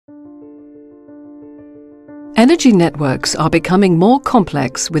Energy networks are becoming more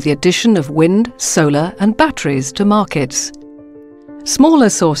complex with the addition of wind, solar and batteries to markets. Smaller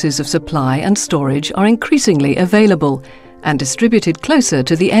sources of supply and storage are increasingly available and distributed closer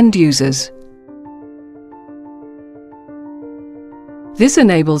to the end users. This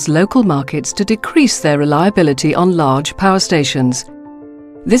enables local markets to decrease their reliability on large power stations.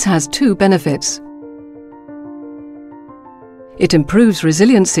 This has two benefits. It improves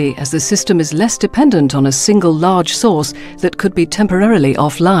resiliency as the system is less dependent on a single large source that could be temporarily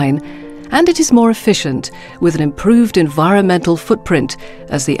offline, and it is more efficient with an improved environmental footprint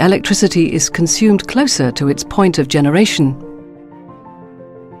as the electricity is consumed closer to its point of generation.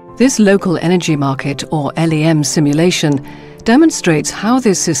 This local energy market, or LEM simulation, demonstrates how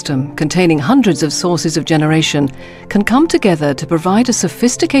this system, containing hundreds of sources of generation, can come together to provide a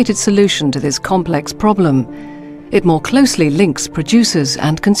sophisticated solution to this complex problem. It more closely links producers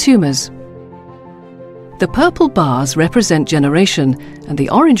and consumers. The purple bars represent generation and the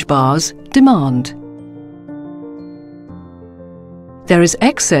orange bars demand. There is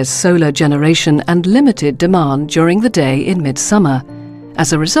excess solar generation and limited demand during the day in midsummer.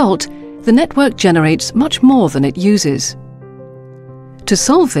 As a result, the network generates much more than it uses. To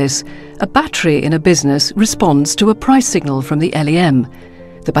solve this, a battery in a business responds to a price signal from the LEM.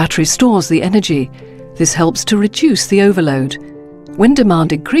 The battery stores the energy. This helps to reduce the overload. When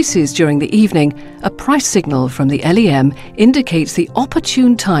demand increases during the evening, a price signal from the LEM indicates the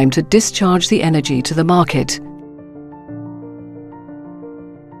opportune time to discharge the energy to the market.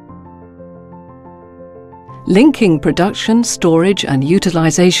 Linking production, storage and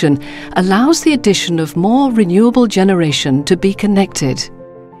utilization allows the addition of more renewable generation to be connected.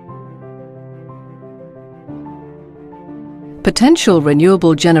 Potential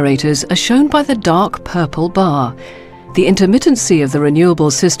renewable generators are shown by the dark purple bar. The intermittency of the renewable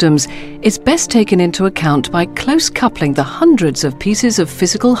systems is best taken into account by close coupling the hundreds of pieces of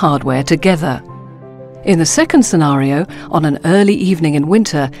physical hardware together. In the second scenario, on an early evening in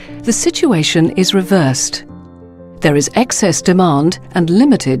winter, the situation is reversed. There is excess demand and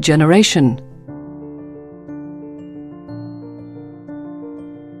limited generation.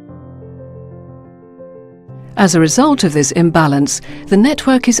 As a result of this imbalance, the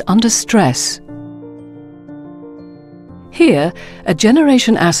network is under stress. Here, a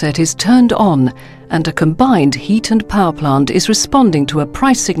generation asset is turned on and a combined heat and power plant is responding to a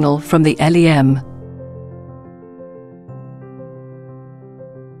price signal from the LEM.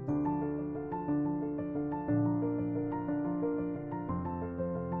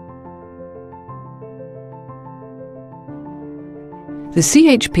 The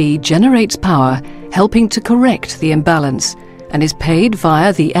CHP generates power, helping to correct the imbalance, and is paid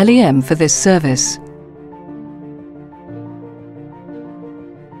via the LEM for this service.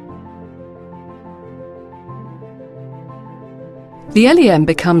 The LEM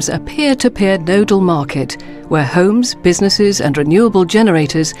becomes a peer-to-peer nodal market where homes, businesses and renewable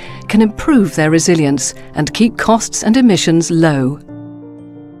generators can improve their resilience and keep costs and emissions low.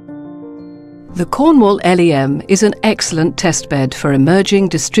 The Cornwall LEM is an excellent testbed for emerging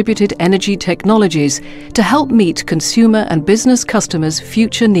distributed energy technologies to help meet consumer and business customers'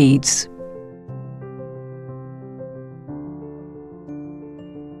 future needs.